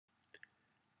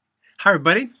Hi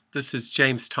everybody, this is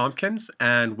James Tompkins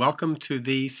and welcome to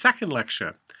the second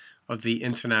lecture of the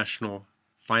International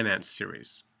Finance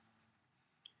series.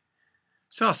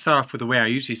 So I'll start off with the way I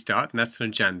usually start, and that's an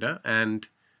agenda, and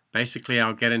basically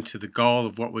I'll get into the goal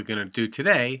of what we're going to do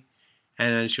today,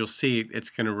 and as you'll see it's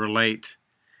going to relate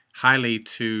highly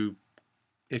to,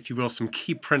 if you will, some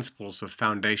key principles of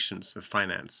foundations of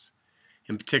finance.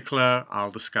 In particular, I'll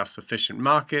discuss efficient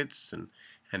markets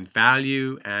and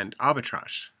value and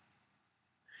arbitrage.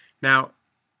 Now,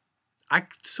 I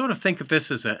sort of think of this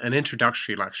as an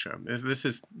introductory lecture. This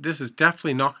is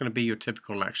definitely not going to be your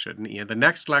typical lecture. The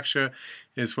next lecture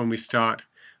is when we start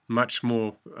much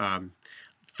more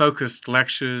focused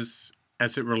lectures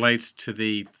as it relates to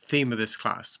the theme of this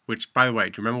class, which, by the way,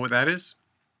 do you remember what that is?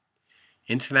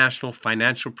 International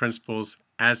Financial Principles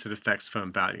as it affects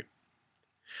firm value.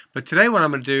 But today what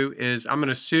I'm going to do is I'm going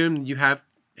to assume you have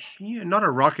not a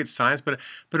rocket science, but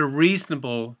a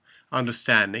reasonable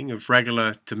understanding of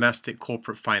regular domestic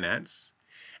corporate finance.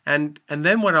 And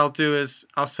then what I'll do is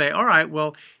I'll say, all right,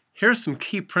 well, here are some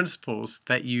key principles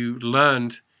that you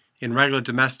learned in regular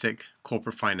domestic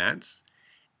corporate finance,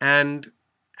 and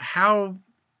how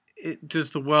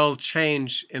does the world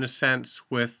change in a sense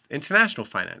with international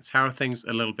finance? How are things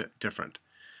a little bit different?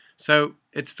 So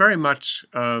it's very much,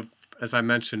 as I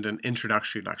mentioned, an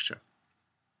introductory lecture.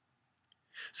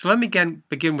 So let me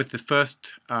begin with the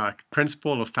first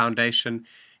principle of foundation,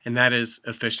 and that is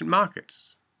efficient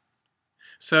markets.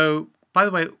 So, by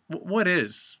the way, what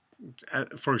is,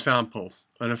 for example,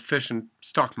 an efficient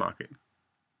stock market?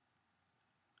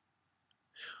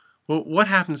 Well, what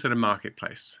happens at a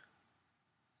marketplace?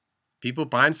 People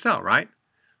buy and sell, right?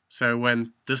 So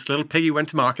when this little piggy went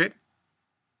to market,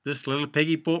 this little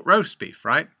piggy bought roast beef,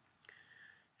 right?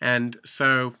 And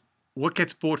so what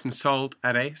gets bought and sold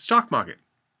at a stock market?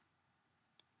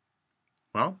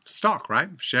 Well, stock, right?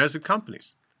 Shares of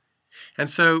companies. And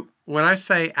so when I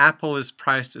say Apple is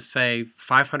priced at, say,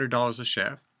 $500 a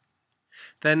share,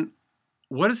 then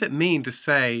what does it mean to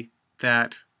say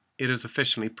that it is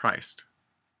efficiently priced?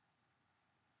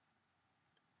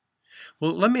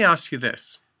 Well, let me ask you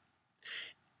this.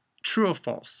 True or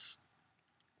false?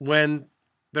 When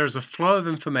there's a flow of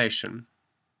information,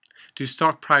 do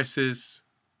stock prices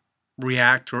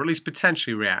react, or at least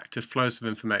potentially react, to flows of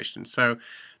information? So,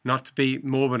 not to be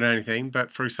morbid or anything, but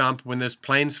for example, when those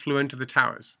planes flew into the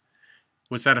towers,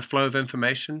 was that a flow of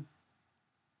information?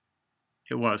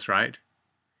 It was, right?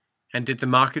 And did the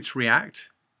markets react?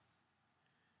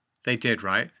 They did,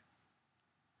 right?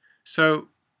 So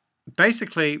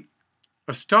basically,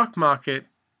 a stock market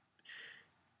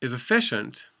is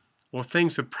efficient, or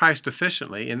things are priced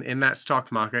efficiently in that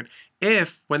stock market,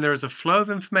 if, when there is a flow of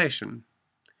information,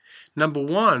 number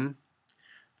one,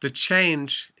 the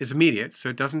change is immediate, so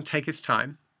it doesn't take its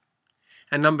time.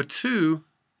 And number two,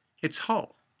 it's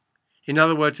whole. In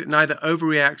other words, it neither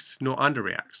overreacts nor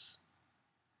underreacts.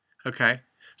 Okay,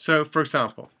 so for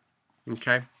example,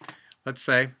 okay, let's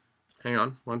say, hang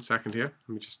on 1 second here,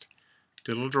 let me just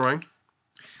do a little drawing.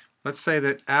 Let's say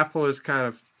that Apple is kind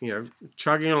of,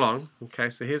 chugging along. Okay,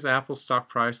 so here's Apple's stock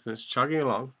price, and it's chugging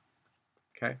along.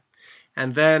 Okay,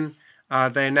 and then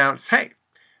they announce, hey,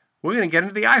 we're going to get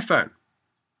into the iPhone.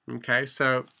 Okay,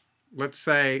 so let's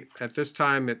say at this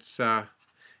time it's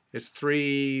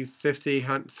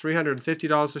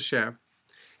 $350 a share,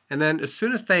 and then as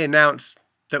soon as they announce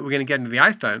that we're going to get into the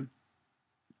iPhone,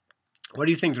 what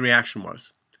do you think the reaction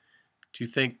was? Do you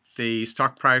think the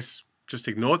stock price just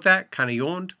ignored that, kind of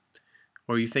yawned,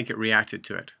 or you think it reacted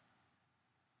to it?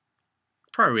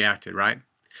 Probably reacted, right?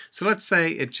 So let's say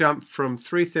it jumped from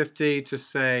 $350 to,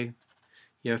 say,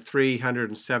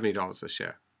 $370 a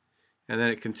share. And then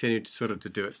it continued to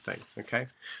do its thing, okay?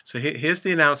 So here's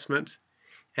the announcement,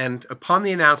 and upon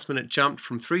the announcement it jumped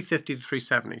from 350 to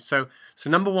 370. So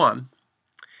number one,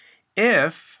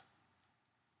 if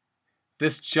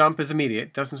this jump is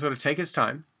immediate, doesn't take its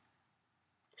time,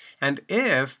 and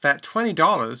if that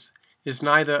 $20 is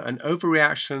neither an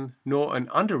overreaction nor an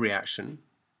underreaction,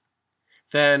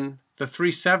 then the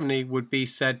 370 would be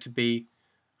said to be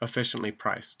efficiently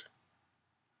priced.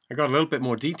 I got a little bit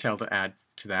more detail to add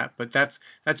to that, but that's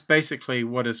basically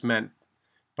what is meant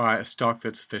by a stock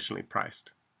that's efficiently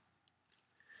priced.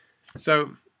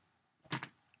 So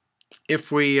if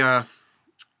we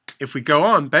go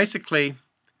on, basically,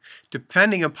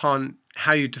 depending upon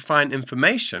how you define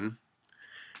information,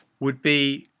 would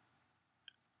be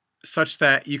such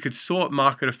that you could sort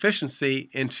market efficiency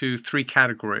into three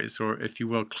categories, or if you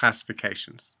will,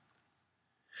 classifications.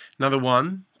 Number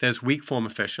one, there's weak form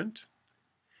efficient,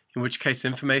 in which case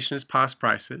information is past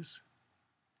prices.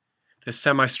 There's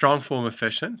semi-strong form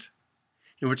efficient,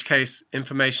 in which case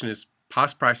information is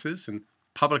past prices and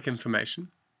public information.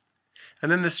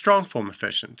 And then the strong form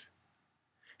efficient.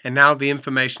 And now the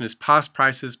information is past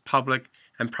prices, public,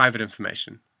 and private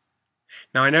information.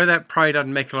 Now I know that probably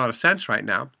doesn't make a lot of sense right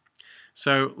now,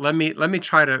 so let me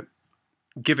try to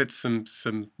give it some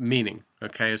meaning,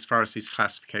 okay, as far as these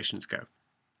classifications go.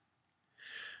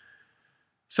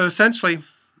 So essentially,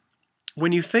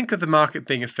 when you think of the market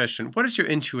being efficient, what does your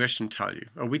intuition tell you?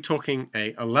 Are we talking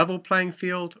a level playing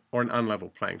field or an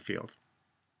unlevel playing field?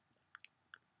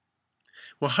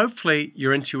 Well, hopefully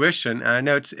your intuition, and I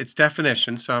know it's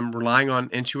definition, so I'm relying on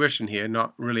intuition here,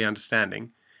 not really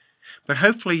understanding, but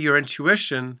hopefully your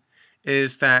intuition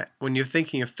is that when you're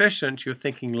thinking efficient, you're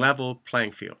thinking level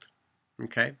playing field,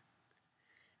 okay?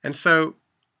 And so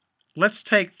let's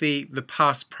take the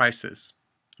past prices,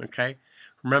 okay?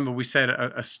 Remember we said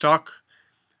a stock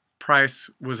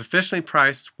price was efficiently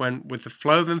priced when, with the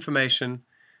flow of information,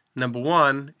 number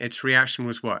one, its reaction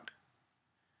was what?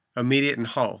 Immediate and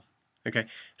whole. Okay,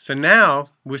 so now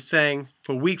we're saying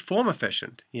for weak form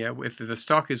efficient, if the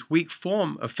stock is weak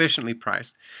form efficiently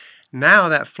priced, now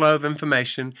that flow of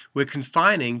information we're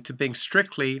confining to being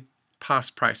strictly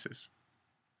past prices.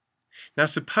 Now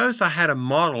suppose I had a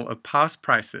model of past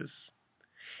prices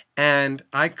and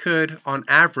I could on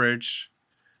average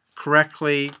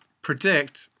correctly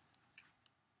predict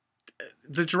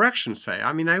the direction, say.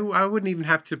 I mean, I wouldn't even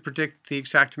have to predict the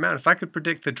exact amount. If I could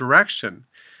predict the direction,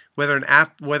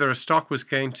 whether a stock was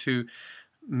going to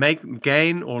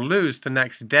gain or lose the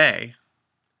next day,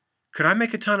 could I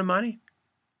make a ton of money?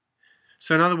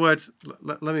 So in other words,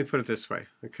 let me put it this way.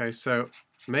 Okay, so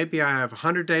maybe I have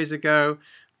 100 days ago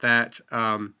that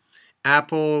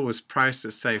Apple was priced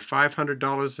at say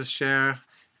 $500 a share,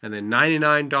 and then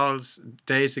 $99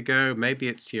 days ago, maybe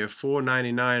it's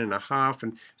 $4.99 and a half,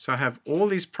 and so I have all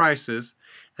these prices,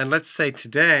 and let's say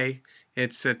today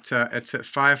it's at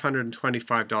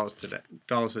 $525 today,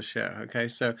 dollars a share. Okay,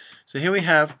 so here we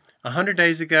have 100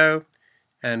 days ago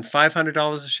and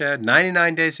 $500 a share,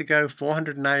 99 days ago,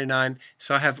 $499.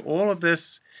 So I have all of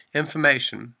this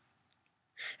information,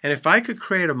 and if I could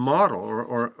create a model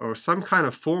or some kind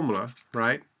of formula,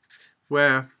 right,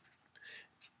 where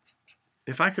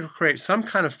if I could create some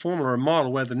kind of formula or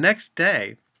model where the next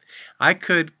day I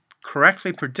could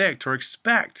correctly predict or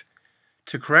expect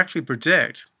to correctly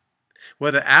predict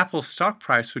whether Apple's stock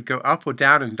price would go up or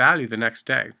down in value the next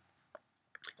day,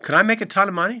 could I make a ton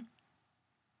of money?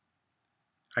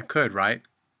 I could, right?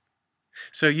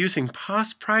 So using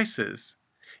past prices,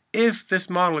 if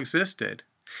this model existed,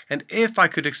 and if I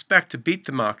could expect to beat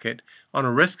the market on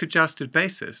a risk-adjusted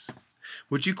basis,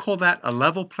 would you call that a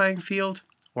level playing field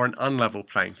or an unlevel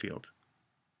playing field?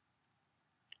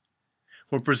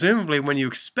 Well, presumably when you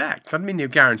expect, doesn't mean you're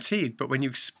guaranteed, but when you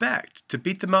expect to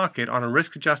beat the market on a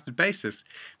risk-adjusted basis,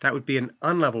 that would be an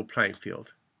unlevel playing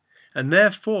field. And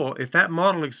therefore, if that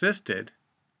model existed,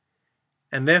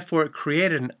 and therefore it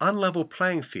created an unlevel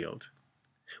playing field,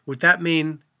 would that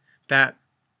mean that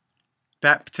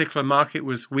that particular market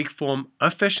was weak form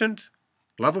efficient,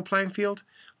 level playing field,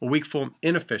 or weak form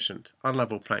inefficient,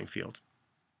 unlevel playing field?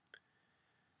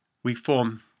 Weak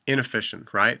form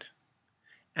inefficient, right?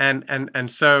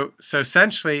 And so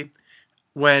essentially,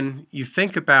 when you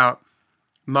think about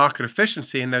market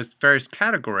efficiency in those various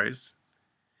categories,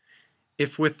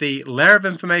 if with the layer of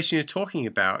information you're talking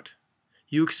about,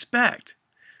 you expect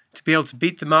to be able to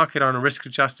beat the market on a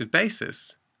risk-adjusted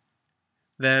basis,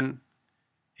 then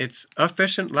it's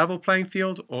efficient level playing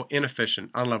field or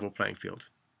inefficient unlevel playing field.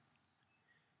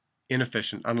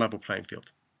 Inefficient unlevel playing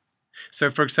field. So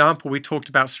for example, we talked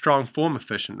about strong form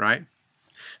efficient, right?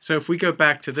 So if we go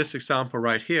back to this example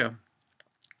right here,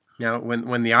 now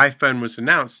when the iPhone was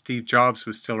announced, Steve Jobs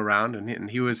was still around, and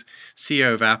he was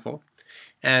CEO of Apple.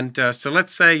 And so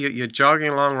let's say you're jogging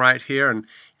along right here, and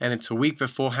it's a week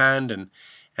beforehand,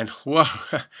 and whoa,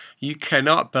 you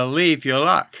cannot believe your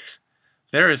luck.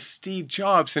 There is Steve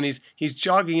Jobs, and he's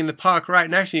jogging in the park right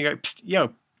next to you. You go, "Psst,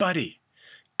 yo, buddy,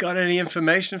 got any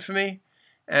information for me?"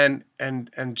 And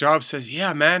Jobs says,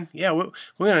 "Yeah, man, yeah, we're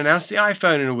going to announce the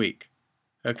iPhone in a week."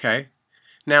 Okay,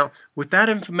 now with that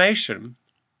information,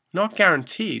 not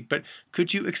guaranteed, but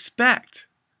could you expect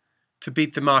to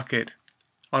beat the market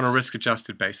on a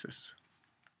risk-adjusted basis?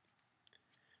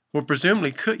 Well,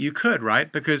 presumably you could,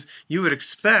 right? Because you would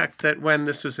expect that when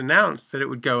this was announced that it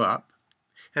would go up,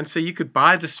 and so you could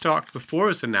buy the stock before it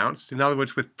was announced, in other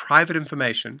words, with private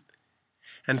information.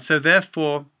 And so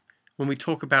therefore, when we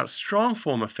talk about strong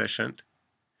form efficient,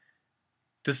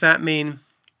 does that mean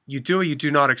you do or you do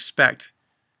not expect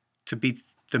to beat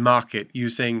the market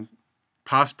using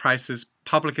past prices,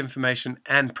 public information,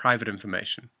 and private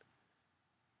information?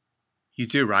 You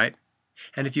do, right?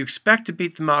 And if you expect to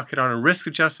beat the market on a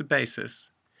risk-adjusted basis,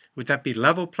 would that be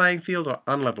level playing field or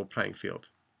unlevel playing field?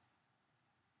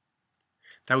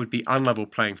 That would be unlevel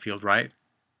playing field, right?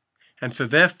 And so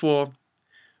therefore,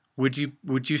 would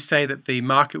you say that the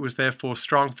market was therefore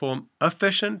strong form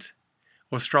efficient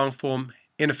or strong form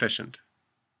inefficient?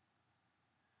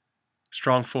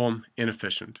 Strong form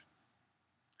inefficient.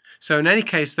 So in any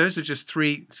case, those are just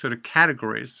three sort of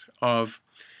categories of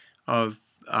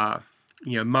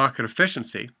market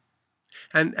efficiency.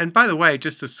 And by the way,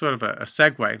 just as sort of a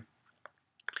segue,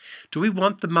 do we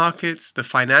want the markets, the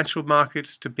financial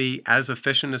markets, to be as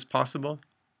efficient as possible?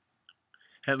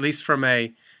 At least from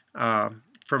a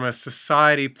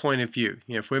society point of view.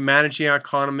 If we're managing our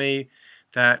economy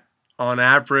that on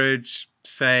average,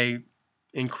 say,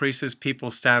 increases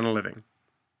people's standard of living.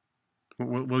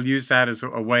 We'll use that as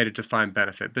a way to define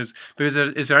benefit. Because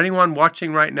is there anyone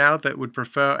watching right now that would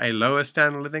prefer a lower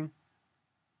standard of living?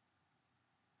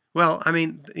 Well, I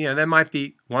mean, there might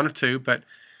be one or two, but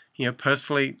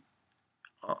personally,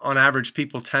 on average,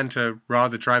 people tend to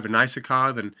rather drive a nicer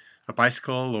car than a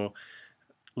bicycle, or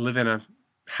live in a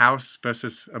house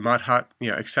versus a mud hut,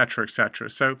 et cetera, et cetera.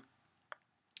 So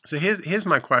here's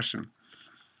my question: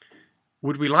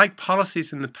 would we like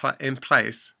policies in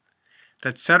place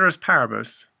that, ceteris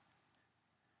paribus,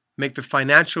 make the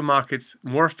financial markets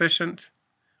more efficient,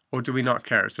 or do we not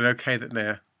care? Is it okay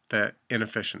that they're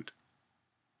inefficient?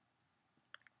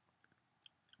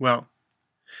 Well,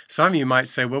 some of you might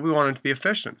say, well, we want them to be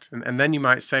efficient. And then you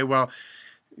might say, well,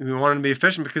 we want them to be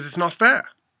efficient because it's not fair.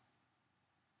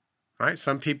 Right?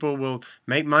 Some people will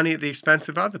make money at the expense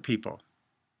of other people.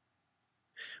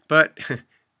 But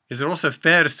is it also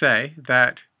fair to say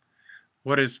that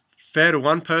what is fair to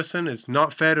one person is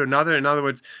not fair to another? In other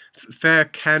words, fair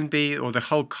can be, or the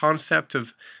whole concept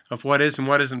of what is and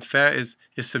what isn't fair is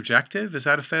subjective. Is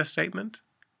that a fair statement?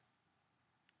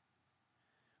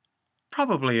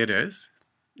 Probably it is.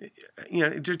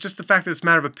 Just the fact that it's a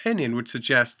matter of opinion would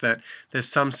suggest that there's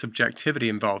some subjectivity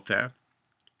involved there.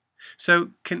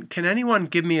 So can anyone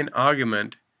give me an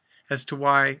argument as to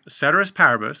why, ceteris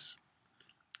paribus,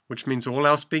 which means all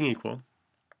else being equal,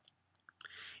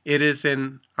 it is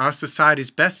in our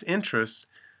society's best interest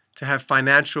to have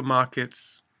financial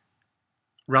markets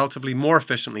relatively more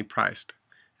efficiently priced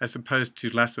as opposed to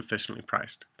less efficiently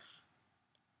priced?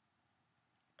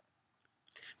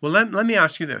 Well, let me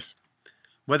ask you this.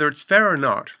 Whether it's fair or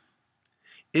not,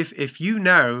 if you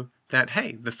know that,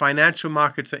 hey, the financial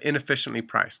markets are inefficiently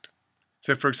priced.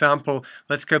 So, for example,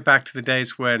 let's go back to the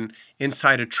days when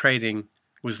insider trading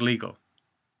was legal.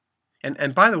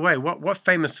 And by the way, what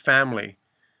famous family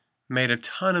made a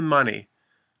ton of money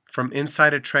from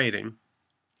insider trading?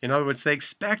 In other words, they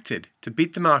expected to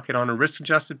beat the market on a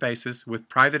risk-adjusted basis with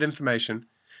private information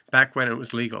back when it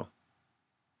was legal.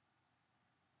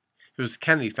 It was the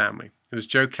Kennedy family. It was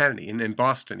Joe Kennedy in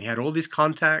Boston. He had all these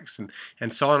contacts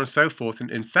and so on and so forth. And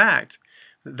in fact,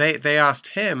 they asked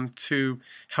him to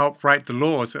help write the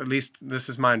laws, at least this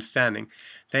is my understanding.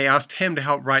 They asked him to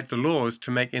help write the laws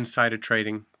to make insider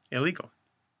trading illegal.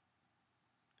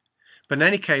 But in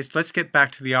any case, let's get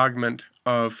back to the argument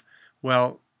of,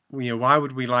 well, why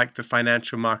would we like the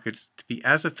financial markets to be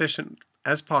as efficient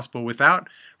as possible without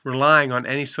relying on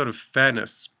any sort of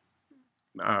fairness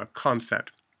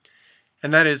concept?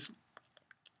 And that is,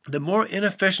 the more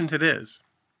inefficient it is,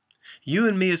 you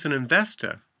and me as an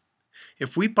investor,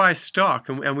 if we buy stock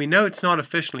and we know it's not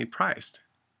efficiently priced,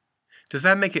 does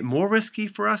that make it more risky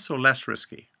for us or less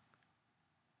risky?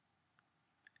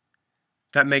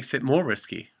 That makes it more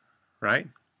risky, right?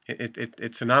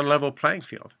 It's an unlevel playing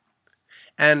field.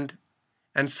 And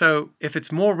so if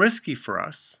it's more risky for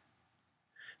us,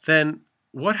 then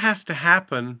what has to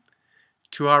happen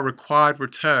to our required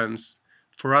returns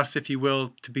for us, if you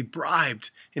will, to be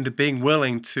bribed into being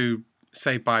willing to,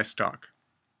 say, buy stock?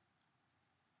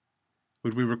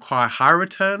 Would we require higher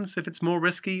returns if it's more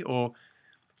risky, or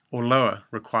lower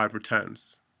required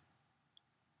returns?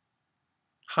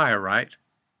 Higher, right?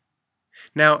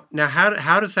 Now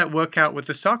how does that work out with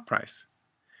the stock price?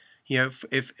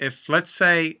 If let's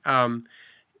say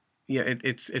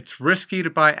it's risky to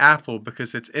buy Apple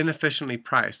because it's inefficiently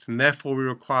priced, and therefore we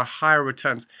require higher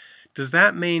returns, does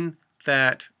that mean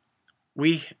that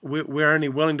we're only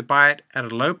willing to buy it at a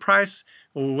low price,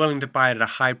 or we're willing to buy it at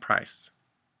a high price?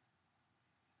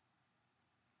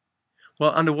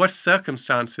 Well, under what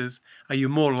circumstances are you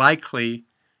more likely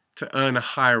to earn a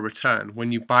higher return?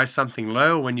 When you buy something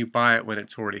low, or when you buy it when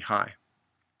it's already high?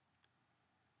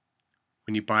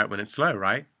 When you buy it when it's low,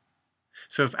 right?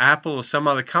 So if Apple or some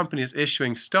other company is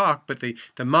issuing stock, but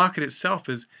the market itself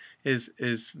is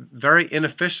is very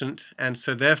inefficient, and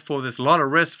so therefore there's a lot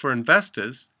of risk for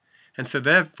investors, and so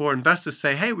therefore investors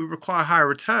say, hey, we require higher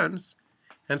returns,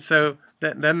 and so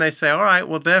then they say, all right,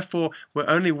 well, therefore we're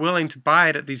only willing to buy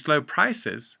it at these low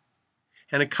prices,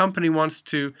 and a company wants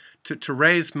to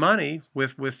raise money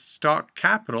with stock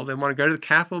capital, they want to go to the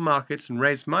capital markets and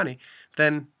raise money,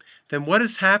 then what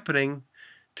is happening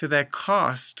to their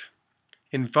cost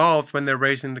involved when they're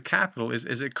raising the capital?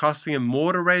 Is it costing them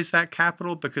more to raise that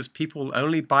capital because people will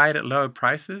only buy it at lower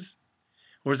prices?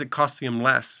 Or is it costing them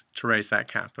less to raise that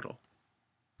capital?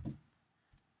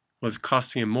 Well, it's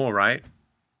costing them more, right?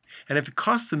 And if it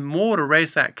costs them more to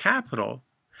raise that capital,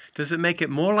 does it make it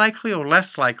more likely or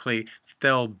less likely that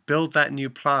they'll build that new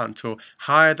plant or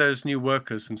hire those new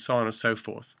workers and so on and so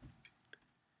forth?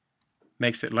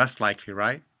 Makes it less likely,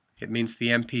 right? It means the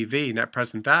NPV, net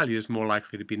present value, is more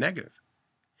likely to be negative.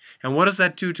 And what does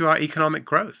that do to our economic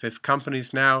growth if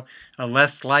companies now are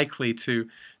less likely to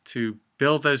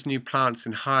build those new plants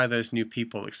and hire those new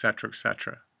people, etc.,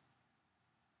 etc.?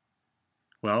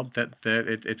 Well,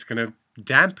 it's going to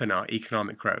dampen our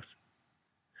economic growth.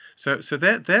 So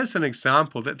there's an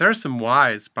example. That there are some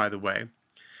whys, by the way,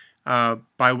 and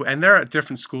there are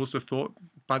different schools of thought,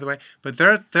 by the way, but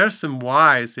there's some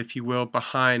whys, if you will,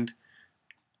 behind,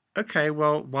 okay,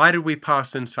 well, why did we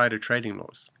pass insider trading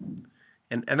laws?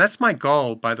 And that's my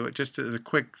goal, by the way, just as a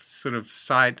quick sort of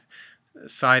side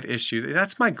issue.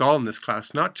 That's my goal in this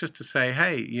class, not just to say,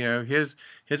 hey, here's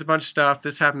a bunch of stuff,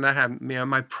 this happened, that happened.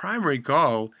 My primary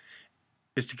goal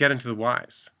is to get into the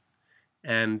whys.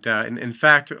 And in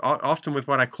fact, often with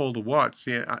what I call the whats,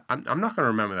 I'm not going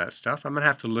to remember that stuff. I'm going to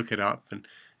have to look it up, and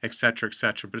et cetera, et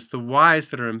cetera. But it's the whys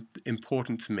that are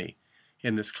important to me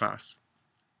in this class.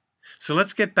 So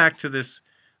let's get back to this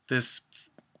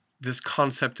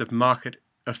concept of market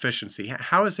efficiency.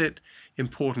 How is it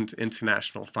important to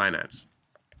international finance?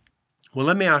 Well,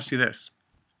 let me ask you this.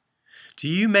 Do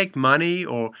you make money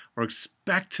or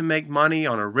expect to make money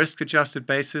on a risk-adjusted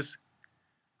basis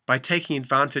by taking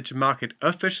advantage of market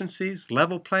efficiencies,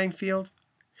 level playing field,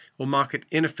 or market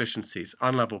inefficiencies,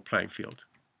 unlevel playing field?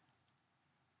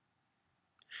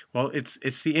 Well,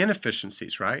 it's the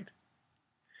inefficiencies, right?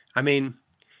 I mean,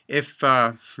 if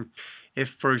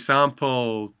for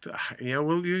example,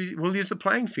 we'll use the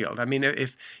playing field. I mean,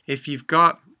 if you've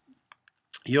got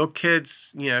your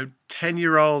kids,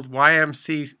 10-year-old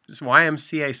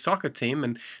YMCA soccer team,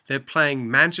 and they're playing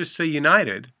Manchester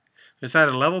United, is that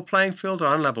a level playing field or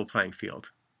unlevel playing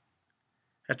field?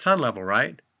 That's unlevel,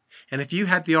 right? And if you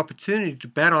had the opportunity to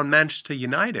bet on Manchester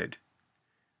United,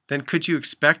 then could you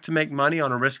expect to make money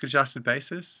on a risk-adjusted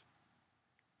basis?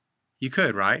 You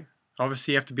could, right?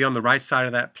 Obviously, you have to be on the right side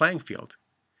of that playing field.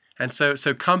 And so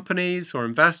companies or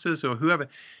investors or whoever,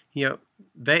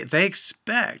 they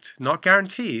expect, not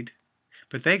guaranteed,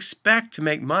 but they expect to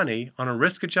make money on a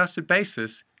risk-adjusted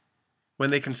basis when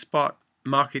they can spot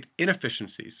market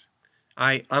inefficiencies,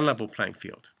 i.e. unlevel playing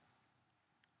field.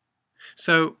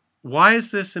 So why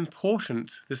is this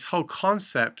important, this whole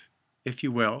concept, if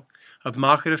you will, of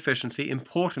market efficiency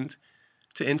important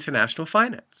to international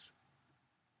finance?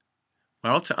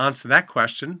 Well, to answer that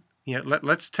question,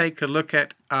 let's take a look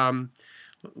at some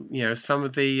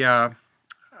of the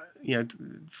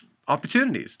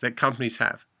opportunities that companies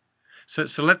have.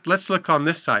 So let's look on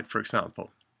this side, for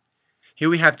example. Here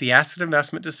we have the asset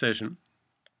investment decision,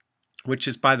 which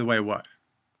is, by the way, what?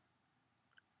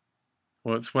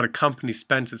 Well, it's what a company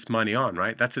spends its money on,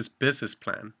 right? That's its business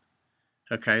plan.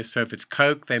 Okay, so if it's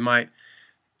Coke, they might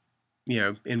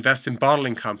invest in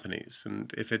bottling companies,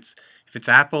 and if it's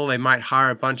Apple, they might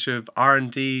hire a bunch of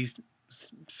R&D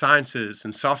sciences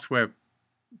and software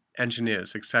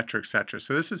engineers, etc., etc.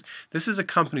 So this is a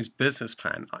company's business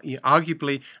plan,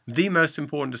 arguably the most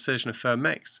important decision a firm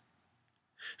makes.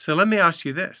 So let me ask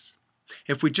you this: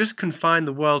 if we just confine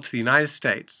the world to the United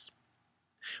States,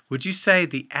 would you say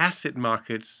the asset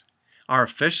markets are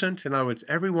efficient? In other words,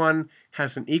 everyone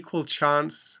has an equal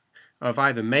chance of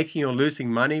either making or losing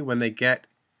money when they get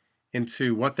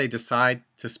into what they decide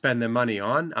to spend their money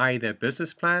on, i.e. their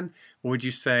business plan? Or would you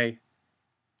say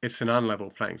it's an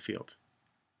unlevel playing field?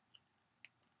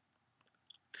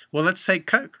 Well, let's take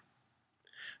Coke.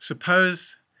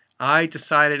 Suppose I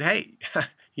decided, hey,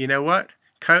 you know what,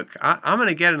 Coke, I'm going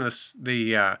to get into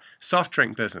the soft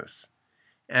drink business.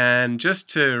 And just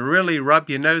to really rub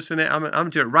your nose in it, I'm going to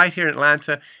do it right here in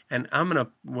Atlanta, and I'm going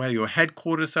to, where your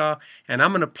headquarters are, and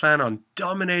I'm going to plan on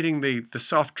dominating the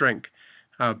soft drink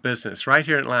business right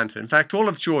here in Atlanta. In fact, all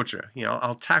of Georgia,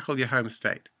 I'll tackle your home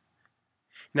state.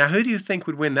 Now, who do you think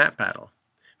would win that battle?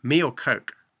 Me or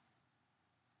Coke?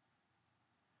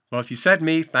 Well, if you said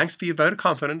me, thanks for your vote of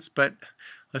confidence, but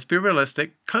let's be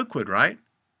realistic, Coke would, right?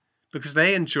 Because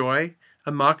they enjoy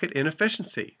a market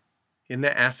inefficiency in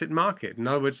their asset market. In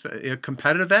other words, a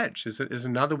competitive edge is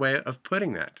another way of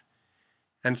putting that.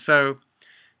 And so,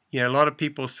 a lot of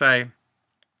people say,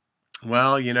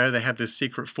 well, they have this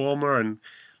secret formula, and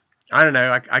I don't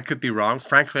know, I could be wrong.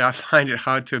 Frankly, I find it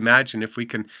hard to imagine if we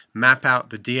can map out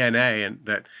the DNA and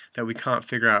that we can't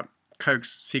figure out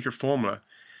Coke's secret formula.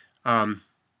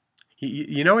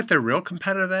 You know what their real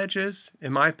competitive edge is,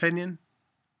 in my opinion?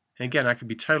 And again, I could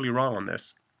be totally wrong on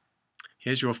this.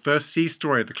 Here's your first C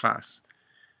story of the class.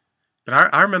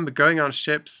 But I remember going on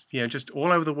ships, just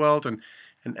all over the world, and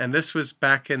this was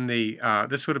back in the,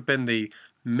 this would have been the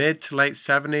mid to late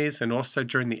 70s and also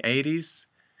during the 80s.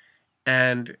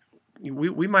 And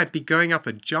we might be going up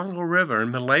a jungle river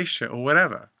in Malaysia or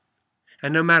whatever.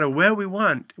 And no matter where we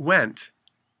went,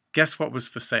 guess what was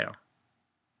for sale?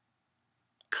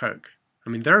 Coke. I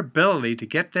mean, their ability to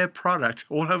get their product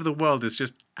all over the world is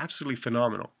just absolutely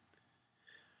phenomenal.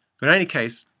 But in any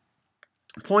case,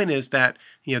 the point is that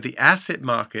the asset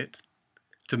market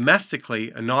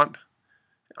domestically are not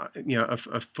are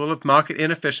full of market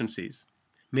inefficiencies,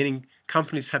 meaning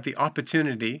companies have the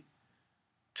opportunity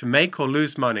to make or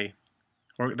lose money,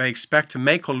 or they expect to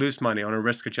make or lose money on a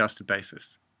risk-adjusted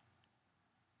basis.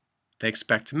 They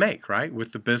expect to make, right,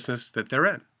 with the business that they're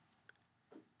in.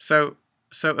 So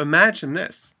imagine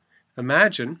this.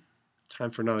 Imagine,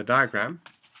 time for another diagram.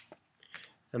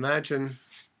 Imagine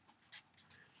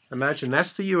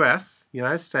that's the U.S.,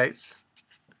 United States.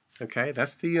 Okay,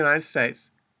 that's the United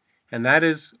States. And that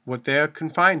is what they're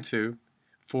confined to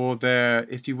for their,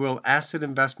 if you will, asset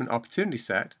investment opportunity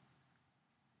set.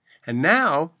 And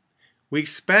now we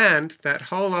expand that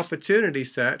whole opportunity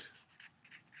set.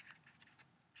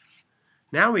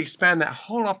 Now we expand that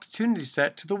whole opportunity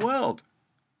set to the world.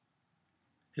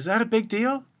 Is that a big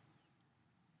deal?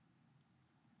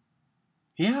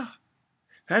 Yeah,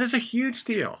 that is a huge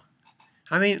deal.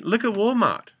 I mean, look at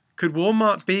Walmart. Could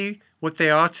Walmart be what they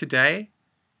are today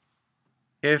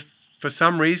if for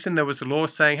some reason there was a law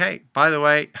saying, hey, by the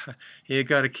way, you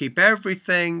got to keep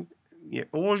everything,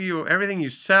 everything you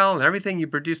sell and everything you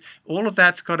produce, all of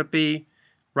that's got to be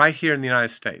right here in the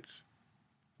United States.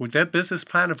 Would their business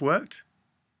plan have worked?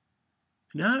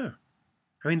 No.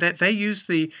 I mean, they use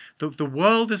the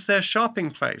world as their shopping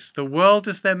place. The world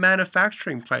is their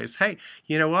manufacturing place. Hey,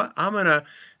 you know what? I'm going to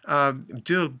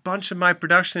do a bunch of my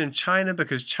production in China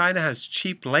because China has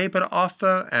cheap labor to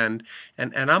offer, and I'm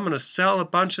going to sell a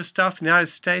bunch of stuff in the United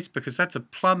States because that's a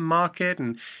plum market,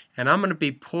 and I'm going to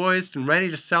be poised and ready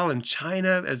to sell in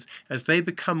China as they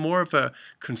become more of a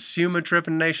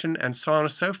consumer-driven nation, and so on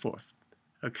and so forth.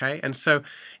 Okay? And so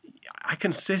I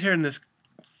can sit here in this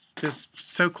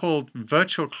so-called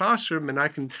virtual classroom and I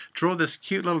can draw this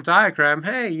cute little diagram.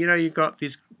 Hey, you've got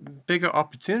these bigger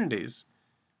opportunities.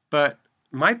 But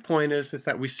my point is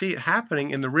that we see it happening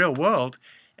in the real world,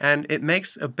 and it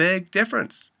makes a big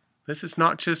difference. This is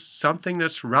not just something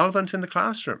that's relevant in the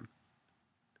classroom.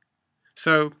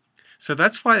 So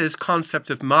that's why this concept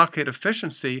of market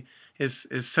efficiency is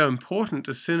so important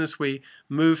as soon as we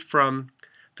move from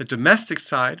the domestic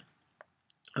side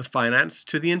of finance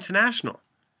to the international.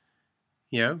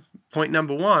 Point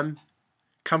number one,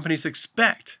 companies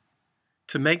expect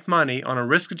to make money on a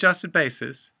risk-adjusted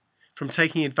basis from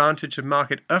taking advantage of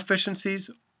market efficiencies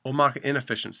or market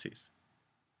inefficiencies.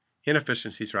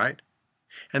 Inefficiencies, right?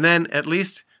 And then, at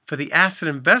least for the asset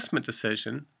investment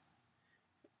decision,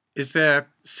 is there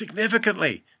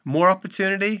significantly more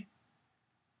opportunity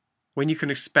when you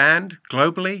can expand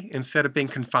globally instead of being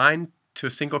confined to a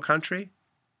single country?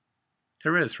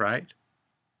 There is, right?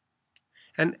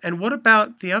 And what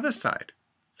about the other side?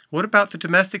 What about the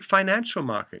domestic financial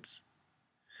markets?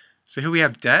 So here we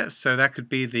have debt, so that could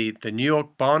be the New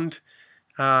York bond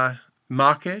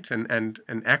market and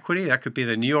equity. That could be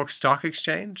the New York Stock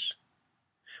Exchange.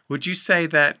 Would you say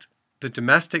that the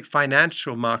domestic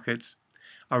financial markets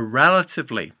are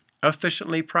relatively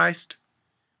efficiently priced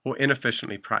or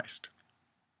inefficiently priced?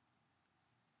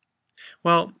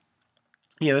 Well,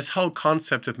 this whole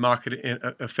concept of market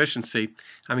efficiency,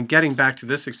 I mean, getting back to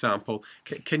this example,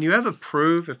 can you ever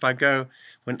prove, if I go,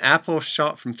 when Apple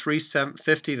shot from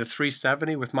 350 to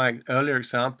 370 with my earlier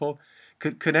example,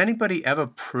 could anybody ever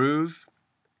prove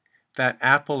that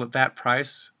Apple at that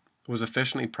price was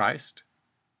efficiently priced?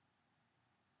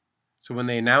 So when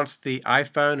they announced the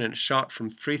iPhone and it shot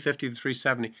from 350 to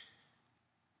 370,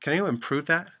 can anyone prove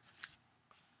that?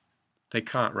 They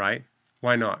can't, right?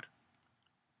 Why not?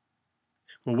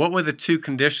 Well, what were the two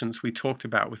conditions we talked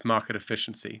about with market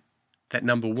efficiency? That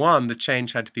number one, the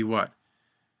change had to be what?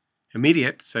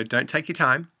 Immediate, so don't take your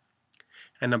time.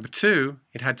 And number two,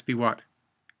 it had to be what?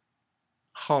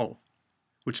 whole,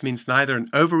 which means neither an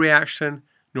overreaction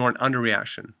nor an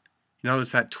underreaction. In other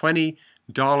words, that $20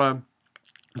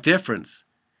 difference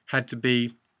had to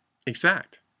be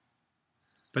exact.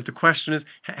 But the question is,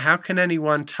 how can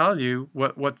anyone tell you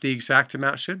what the exact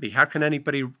amount should be? How can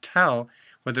anybody tell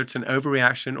whether it's an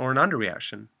overreaction or an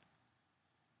underreaction?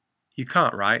 You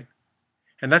can't, right?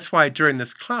 And that's why during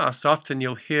this class, often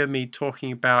you'll hear me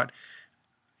talking about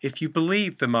if you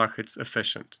believe the market's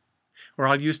efficient. Or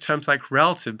I'll use terms like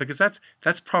relative, because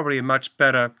that's probably a much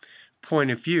better point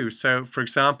of view. So, for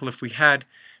example, if we had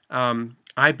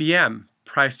IBM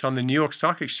priced on the New York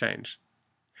Stock Exchange,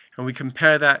 and we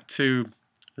compare that to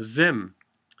Zim,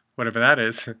 whatever that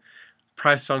is,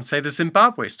 priced on, say, the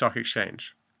Zimbabwe Stock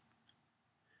Exchange,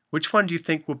 which one do you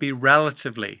think will be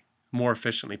relatively more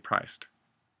efficiently priced?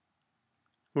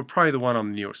 Well, probably the one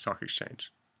on the New York Stock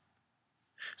Exchange.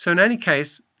 So in any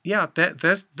case, yeah,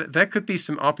 there could be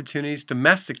some opportunities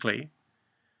domestically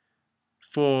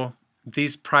for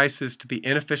these prices to be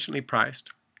inefficiently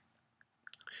priced.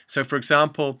 So for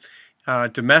example,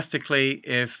 domestically,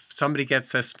 if somebody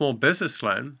gets a small business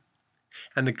loan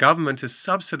and the government is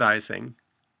subsidizing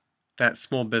that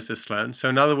small business loan, so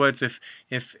in other words,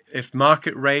 if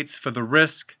market rates for the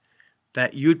risk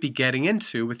that you'd be getting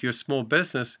into with your small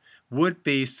business would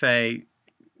be, say,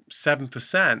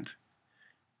 7%,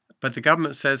 but the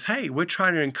government says, hey, we're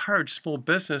trying to encourage small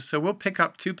business, so we'll pick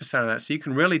up 2% of that, so you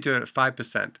can really do it at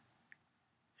 5%.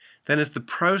 Then is the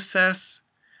process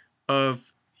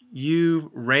of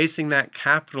you raising that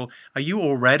capital, are you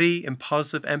already in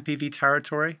positive NPV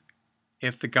territory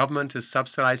if the government is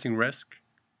subsidizing risk?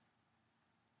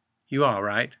 You are,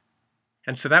 right?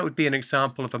 And so that would be an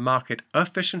example of a market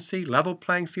efficiency, level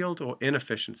playing field, or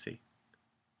inefficiency.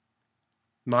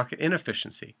 Market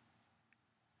inefficiency.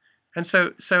 And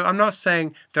so I'm not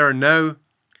saying there are no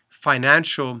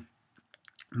financial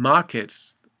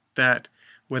markets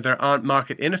where there aren't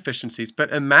market inefficiencies,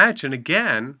 but imagine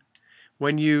again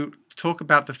when you talk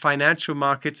about the financial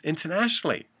markets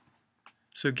internationally.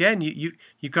 So again,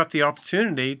 you got the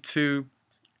opportunity to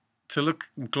look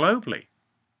globally.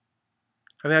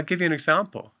 I mean, I'll give you an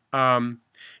example.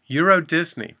 Euro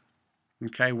Disney,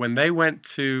 okay, when they went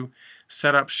to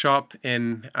set up shop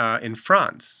in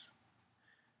France,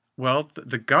 well,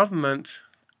 the government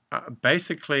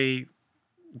basically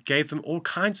gave them all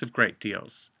kinds of great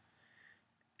deals.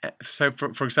 So,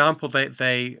 for example,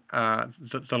 the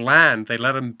land, they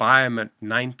let them buy them at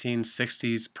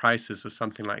 1960s prices or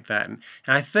something like that. And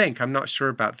I think, I'm not sure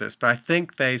about this, but I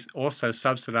think they also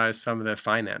subsidized some of their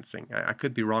financing. I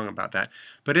could be wrong about that.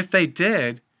 But if they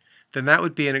did, then that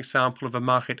would be an example of a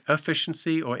market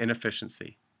efficiency or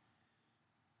inefficiency.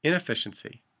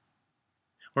 Inefficiency.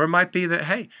 Or it might be that,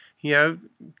 hey,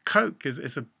 Coke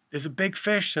is a big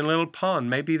fish in a little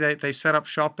pond. Maybe they set up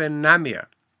shop in Namibia.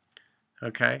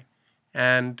 Okay,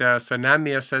 and so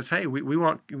Namibia says, hey, we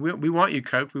want you,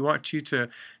 Coke. We want you to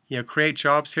create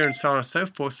jobs here and so on and so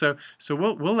forth. So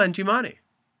we'll lend you money.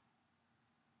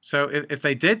 So if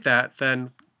they did that,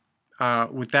 then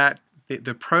would that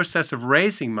the process of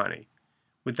raising money,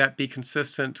 would that be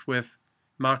consistent with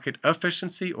market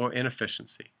efficiency or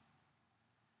inefficiency?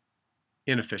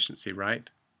 Inefficiency, right?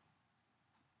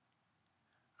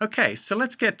 Okay, so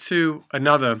let's get to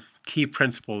another key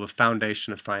principle, the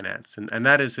foundation of finance, and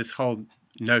that is this whole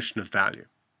notion of value.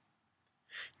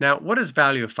 Now, what is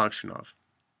value a function of?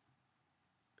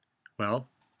 Well,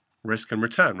 risk and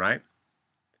return, right?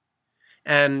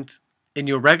 And in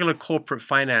your regular corporate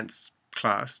finance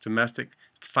class, domestic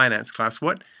finance class,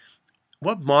 what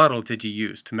model did you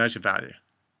use to measure value?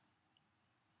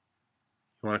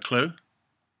 You want a clue?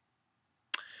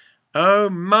 Oh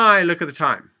my, look at the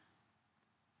time.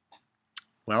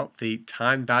 Well, the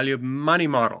time value of money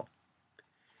model.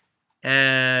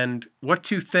 And what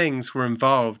two things were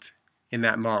involved in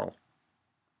that model?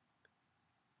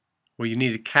 Well, you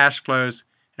needed cash flows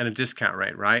and a discount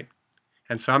rate, right?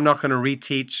 And so I'm not going to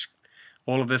reteach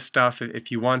all of this stuff.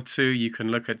 If you want to, you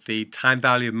can look at the time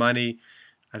value of money.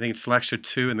 I think it's lecture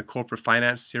 2 in the corporate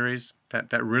finance series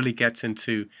that really gets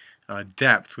into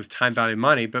depth with time value of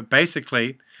money. But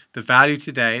basically, the value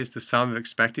today is the sum of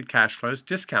expected cash flows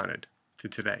discounted to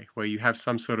today, where you have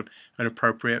some sort of an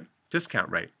appropriate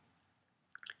discount rate.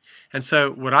 And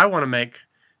so what I want to make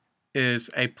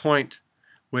is a point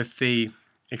with the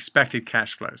expected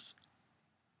cash flows.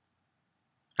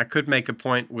 I could make a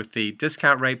point with the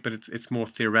discount rate, but it's more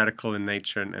theoretical in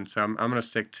nature, and so I'm going to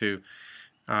stick to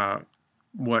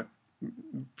what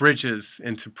bridges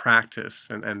into practice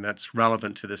and that's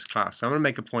relevant to this class. So I'm going to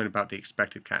make a point about the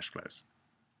expected cash flows.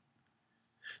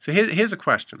 So here's a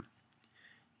question.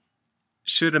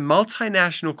 Should a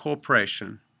multinational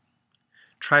corporation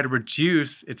try to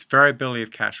reduce its variability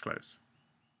of cash flows.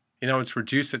 In other words,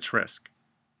 reduce its risk.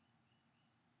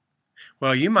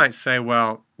 Well, you might say,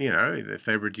 well, if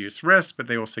they reduce risk, but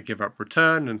they also give up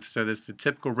return, and so there's the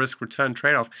typical risk-return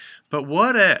trade-off. But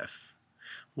what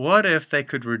if they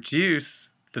could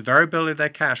reduce the variability of their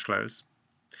cash flows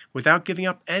without giving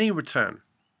up any return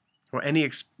or any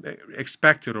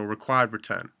expected or required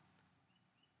return?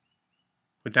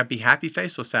 Would that be happy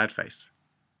face or sad face?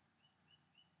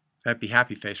 That'd be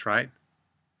happy face, right?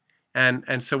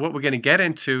 And so what we're going to get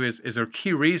into is a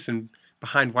key reason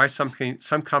behind why some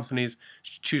companies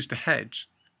choose to hedge,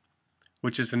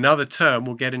 which is another term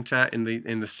we'll get into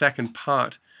in the second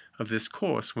part of this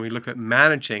course when we look at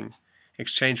managing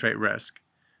exchange rate risk.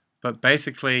 But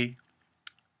basically,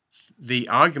 the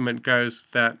argument goes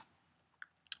that,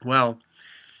 well,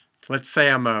 let's say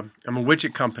I'm a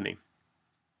widget company.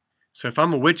 So if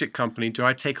I'm a widget company, do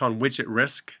I take on widget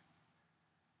risk?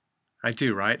 I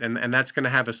do, right? And that's going to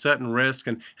have a certain risk,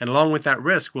 and along with that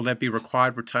risk, will there be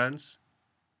required returns?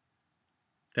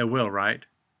 There will, right?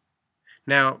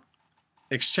 Now,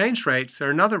 exchange rates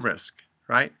are another risk,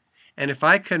 right? And if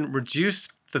I can reduce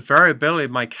the variability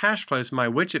of my cash flows in my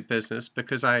widget business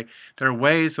because there are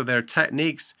ways or there are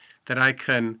techniques that I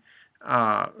can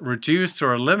reduce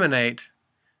or eliminate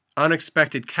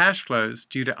unexpected cash flows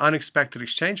due to unexpected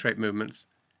exchange rate movements,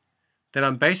 then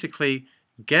I'm basically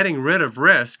getting rid of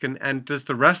risk. And does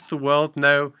the rest of the world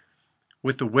know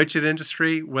with the widget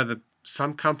industry whether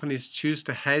some companies choose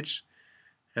to hedge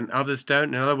and others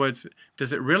don't? In other words,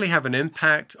 does it really have an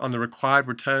impact on the required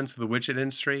returns of the widget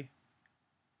industry?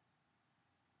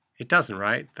 It doesn't,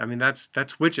 right? I mean, that's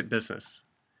widget business.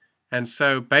 And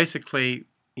so basically,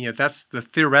 that's the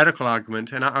theoretical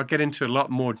argument, and I'll get into a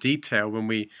lot more detail when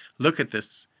we look at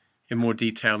this in more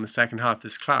detail in the second half of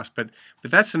this class. But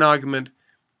that's an argument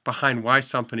behind why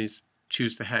companies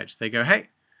choose to hedge. They go, hey,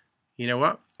 you know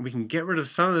what? We can get rid of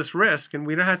some of this risk, and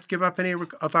we don't have to give up any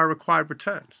of our required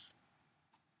returns.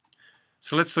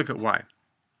 So let's look at why.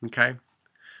 Okay,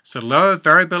 so lower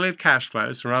variability of cash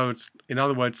flows, or in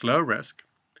other words, low risk,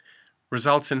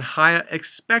 results in higher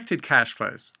expected cash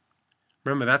flows.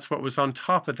 Remember, that's what was on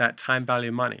top of that time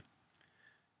value money.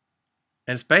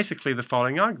 And it's basically the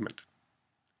following argument.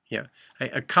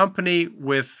 A company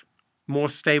with more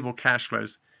stable cash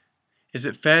flows, is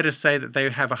it fair to say that they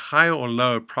have a higher or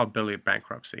lower probability of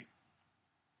bankruptcy?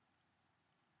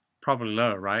 Probably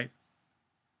lower, right?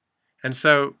 And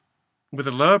so with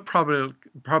a lower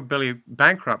probability of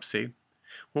bankruptcy,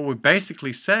 what we're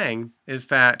basically saying is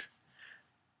that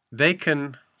they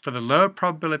can, for the lower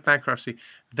probability of bankruptcy,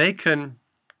 they can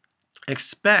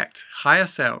expect higher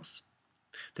sales.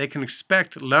 They can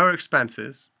expect lower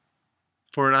expenses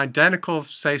for an identical,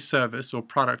 say, service or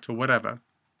product or whatever.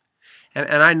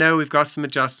 And I know we've got some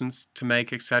adjustments to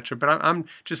make, etc., but I'm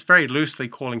just very loosely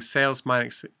calling sales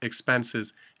minus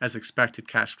expenses as expected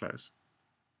cash flows.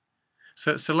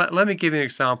 So let me give you an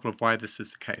example of why this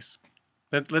is the case.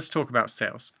 Let's talk about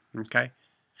sales, okay?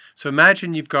 So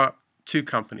imagine you've got two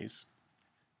companies.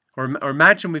 Or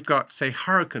imagine we've got, say,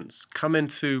 hurricanes come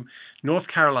into North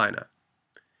Carolina.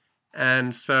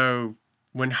 And so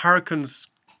when hurricanes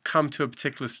come to a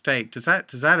particular state, does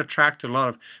that attract a lot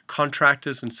of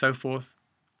contractors and so forth?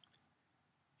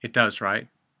 It does, right?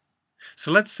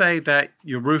 So let's say that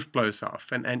your roof blows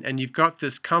off and you've got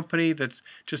this company that's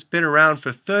just been around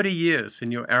for 30 years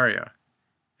in your area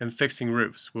and fixing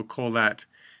roofs. We'll call that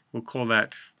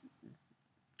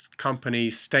company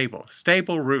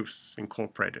Stable Roofs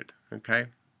Incorporated, okay?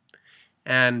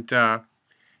 And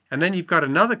then you've got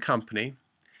another company,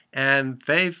 and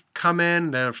they've come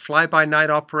in, they're a fly-by-night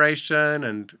operation,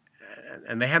 and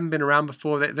they haven't been around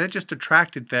before. They're just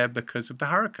attracted there because of the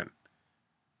hurricane.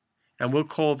 And we'll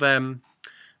call them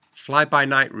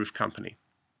Fly-by-Night Roof Company.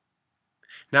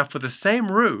 Now, for the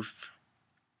same roof,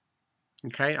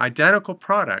 okay, identical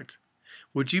product,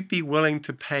 would you be willing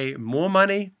to pay more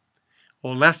money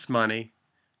or less money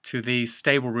to the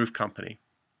Stable Roof Company?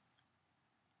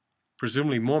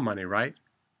 Presumably more money, right?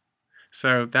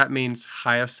 So that means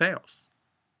higher sales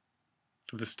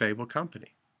for the stable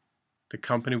company, the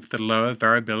company with the lower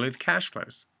variability of cash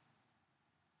flows.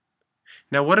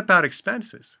 Now, what about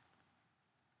expenses?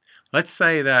 Let's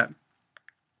say that,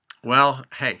 well,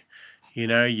 hey,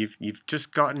 you've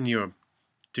just gotten your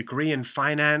degree in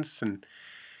finance, and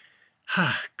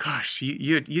gosh,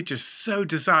 you're just so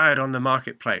desired on the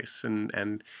marketplace,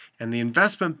 and the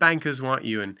investment bankers want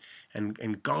you,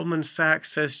 and Goldman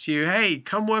Sachs says to you, hey,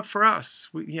 come work for us.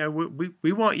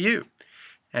 We want you.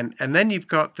 And then you've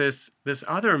got this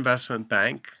other investment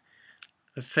bank.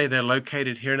 Let's say they're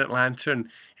located here in Atlanta,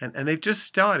 and they've just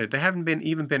started. They haven't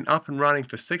even been up and running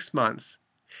for 6 months,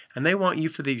 and they want you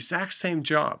for the exact same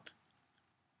job.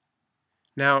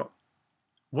 Now,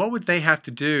 what would they have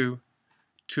to do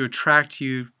to attract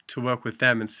you to work with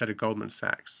them instead of Goldman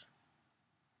Sachs?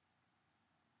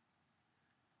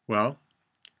 Well,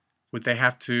 would they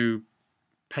have to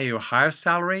pay you a higher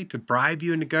salary to bribe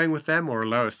you into going with them, or a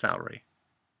lower salary?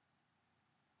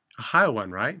 A higher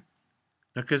one, right?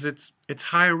 Because it's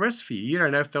higher risk for you. You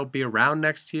don't know if they'll be around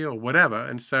next year or whatever,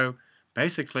 and so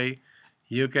basically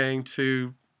you're going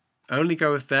to only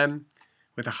go with them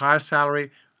with a higher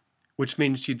salary, which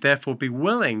means you'd therefore be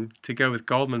willing to go with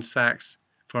Goldman Sachs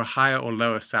for a higher or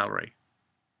lower salary.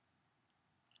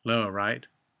 Lower, right?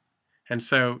 And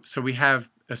so we have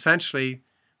essentially,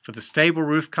 for the stable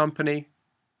roof company,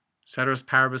 ceteris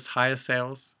paribus, higher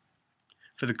sales.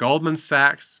 For the Goldman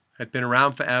Sachs, had been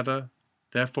around forever,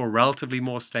 therefore relatively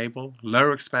more stable,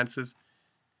 lower expenses,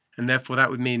 and therefore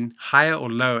that would mean higher or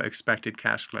lower expected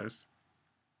cash flows.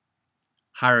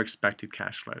 Higher expected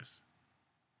cash flows.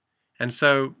 And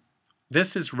so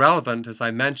this is relevant, as I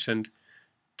mentioned,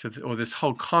 or this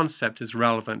whole concept is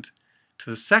relevant to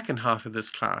the second half of this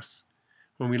class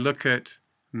when we look at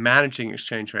managing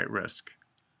exchange rate risk,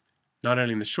 not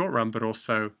only in the short run, but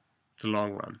also the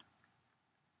long run.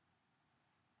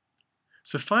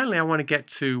 So finally, I want to get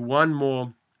to one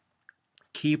more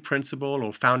key principle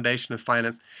or foundation of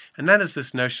finance, and that is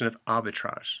this notion of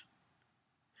arbitrage.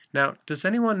 Now, does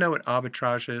anyone know what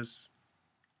arbitrage is?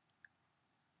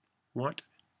 What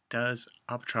does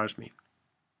arbitrage mean?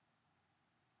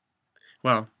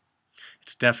 Well,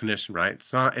 it's definition, right?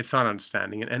 It's not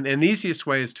understanding. And the easiest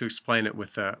way is to explain it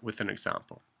with an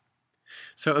example.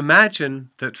 So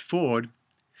imagine that Ford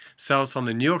sells on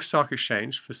the New York Stock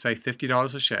Exchange for, say,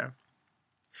 $50 a share,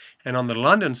 and on the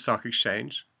London Stock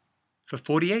Exchange for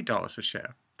 $48 a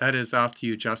share. That is after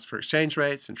you adjust for exchange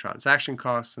rates and transaction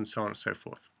costs and so on and so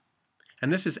forth.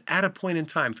 And this is at a point in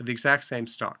time for the exact same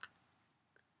stock.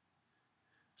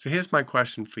 So here's my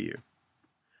question for you.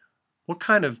 What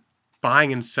kind of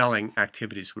buying and selling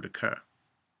activities would occur?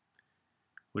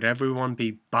 Would everyone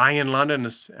be buying in London,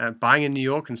 buying in New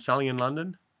York and selling in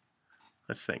London?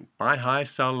 Let's think. Buy high,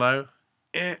 sell low.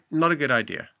 Not a good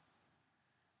idea.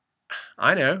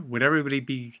 I know. Would everybody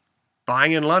be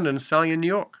buying in London, selling in New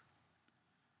York?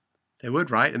 They would,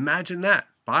 right? Imagine that.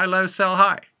 Buy low, sell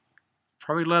high.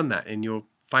 Probably learned that in your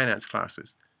finance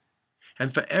classes.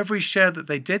 And for every share that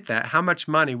they did that, how much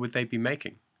money would they be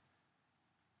making?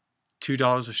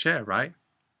 $2 a share, right?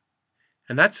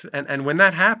 And when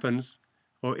that happens,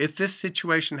 or if this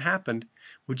situation happened,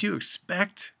 would you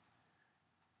expect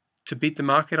to beat the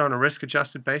market on a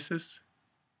risk-adjusted basis?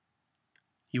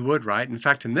 You would, right? In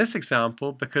fact, in this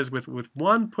example, because with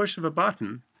one push of a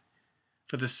button,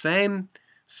 for the same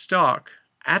stock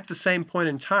at the same point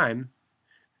in time,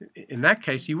 in that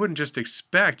case, you wouldn't just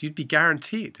expect, you'd be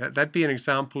guaranteed. That'd be an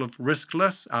example of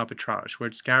riskless arbitrage, where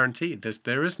it's guaranteed.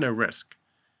 There is no risk.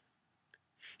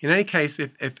 In any case,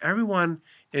 if everyone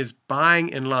is buying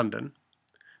in London,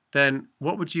 then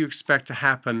what would you expect to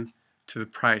happen to the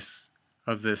price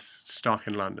of this stock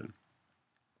in London?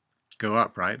 Go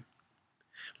up, right?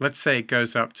 Let's say it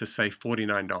goes up to, say,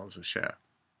 $49 a share.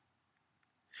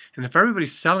 And if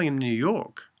everybody's selling in New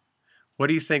York, what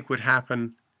do you think would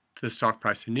happen to the stock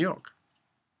price in New York?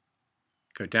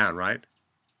 Go down, right?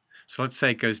 So let's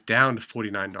say it goes down to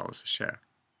 $49 a share.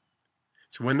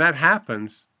 So when that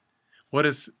happens,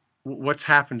 what's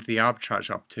happened to the arbitrage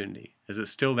opportunity? Is it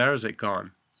still there or is it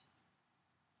gone?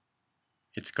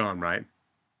 It's gone, right?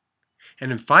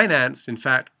 And in finance, in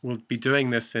fact, we'll be doing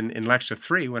this in Lecture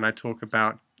 3 when I talk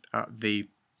about the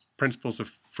principles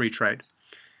of free trade.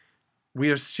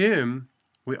 We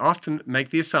often make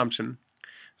the assumption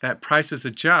that prices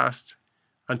adjust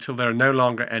until there are no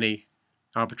longer any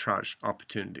arbitrage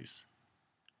opportunities.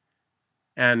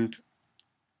 And,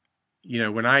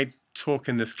 when I talk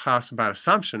in this class about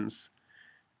assumptions,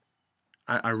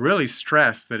 I really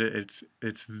stress that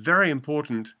it's very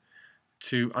important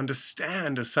to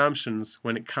understand assumptions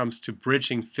when it comes to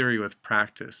bridging theory with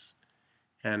practice.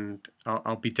 And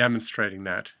I'll be demonstrating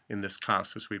that in this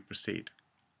class as we proceed.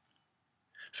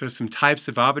 So some types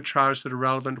of arbitrage that are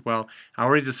relevant. Well, I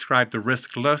already described the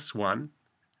riskless one,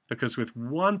 because with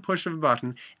one push of a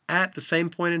button at the same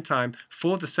point in time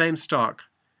for the same stock,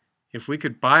 if we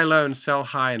could buy low and sell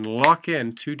high and lock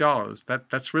in $2,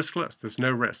 that's riskless. There's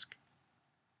no risk.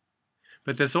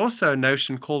 But there's also a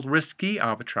notion called risky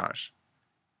arbitrage.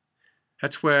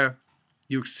 That's where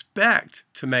you expect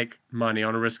to make money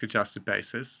on a risk-adjusted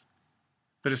basis,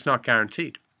 but it's not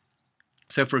guaranteed.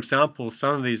 So, for example,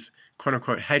 some of these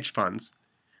quote-unquote hedge funds,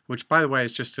 which, by the way,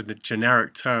 is just a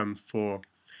generic term for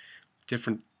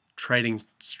different trading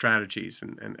strategies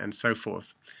and so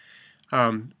forth.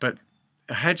 But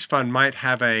a hedge fund might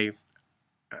have a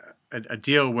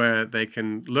deal where they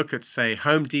can look at, say,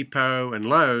 Home Depot and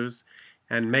Lowe's,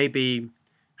 and maybe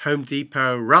Home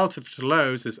Depot relative to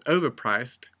Lowe's is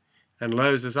overpriced and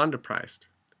Lowe's is underpriced.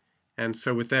 And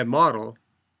so with their model,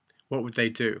 what would they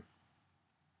do?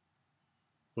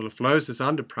 Well, if Lowe's is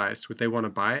underpriced, would they want to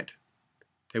buy it?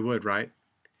 They would, right?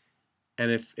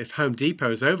 And if Home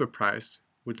Depot is overpriced,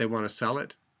 would they want to sell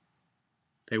it?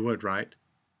 They would, right?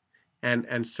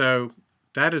 And so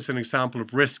that is an example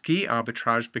of risky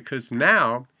arbitrage, because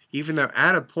now, even though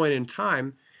at a point in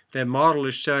time their model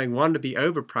is showing one to be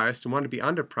overpriced and one to be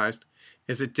underpriced,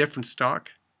 is it different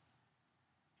stock?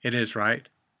 It is, right?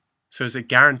 So is it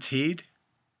guaranteed?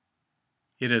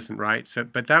 It isn't, right? So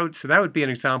that would be an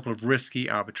example of risky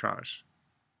arbitrage.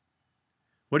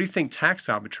 What do you think tax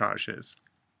arbitrage is?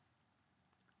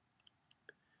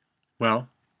 Well,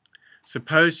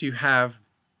 suppose you have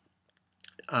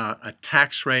a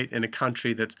tax rate in a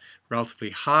country that's relatively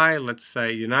high. Let's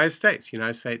say United States.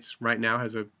 United States right now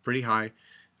has a pretty high,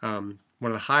 one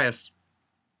of the highest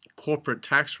corporate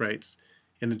tax rates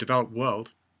in the developed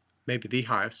world, maybe the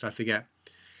highest, I forget.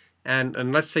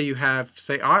 And let's say you have,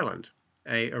 say, Ireland,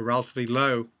 a relatively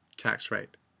low tax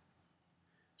rate.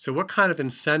 So what kind of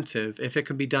incentive, if it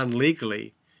can be done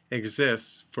legally,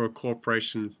 exists for a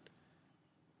corporation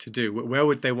to do? Where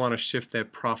would they want to shift their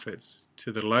profits?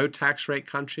 To the low tax rate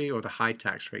country or the high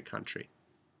tax rate country?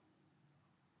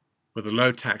 Or the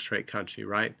low tax rate country,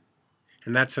 right?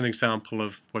 And that's an example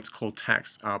of what's called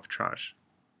tax arbitrage.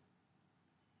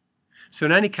 So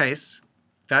in any case,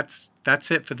 that's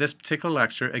it for this particular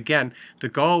lecture. Again, the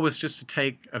goal was just to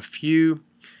take a few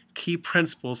key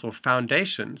principles or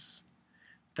foundations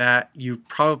that you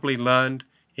probably learned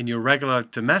in your regular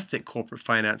domestic corporate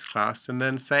finance class, and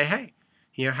then say, hey,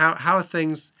 how are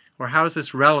things, or how is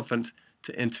this relevant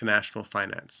to international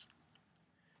finance?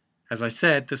 As I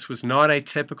said, this was not a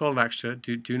typical lecture.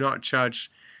 Do not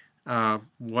judge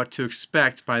what to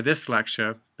expect by this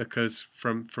lecture, because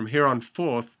from here on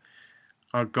forth,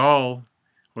 our goal,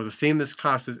 or the theme of this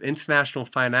class, is international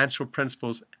financial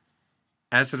principles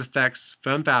as it affects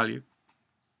firm value.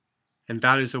 And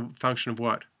value is a function of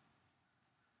what?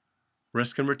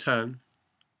 Risk and return.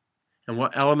 And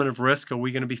what element of risk are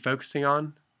we going to be focusing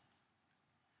on?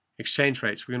 Exchange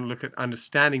rates. We're going to look at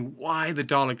understanding why the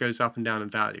dollar goes up and down in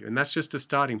value. And that's just a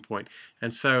starting point.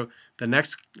 And so the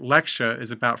next lecture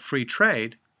is about free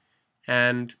trade,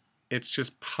 and it's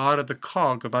just part of the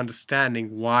cog of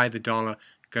understanding why the dollar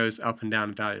goes up and down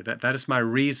in value. That is my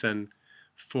reason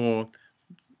for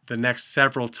the next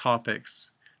several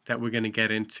topics that we're going to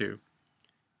get into.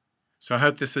 So I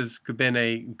hope this has been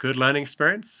a good learning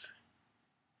experience,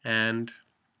 and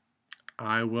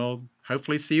I will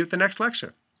hopefully see you at the next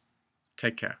lecture.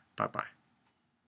 Take care. Bye-bye.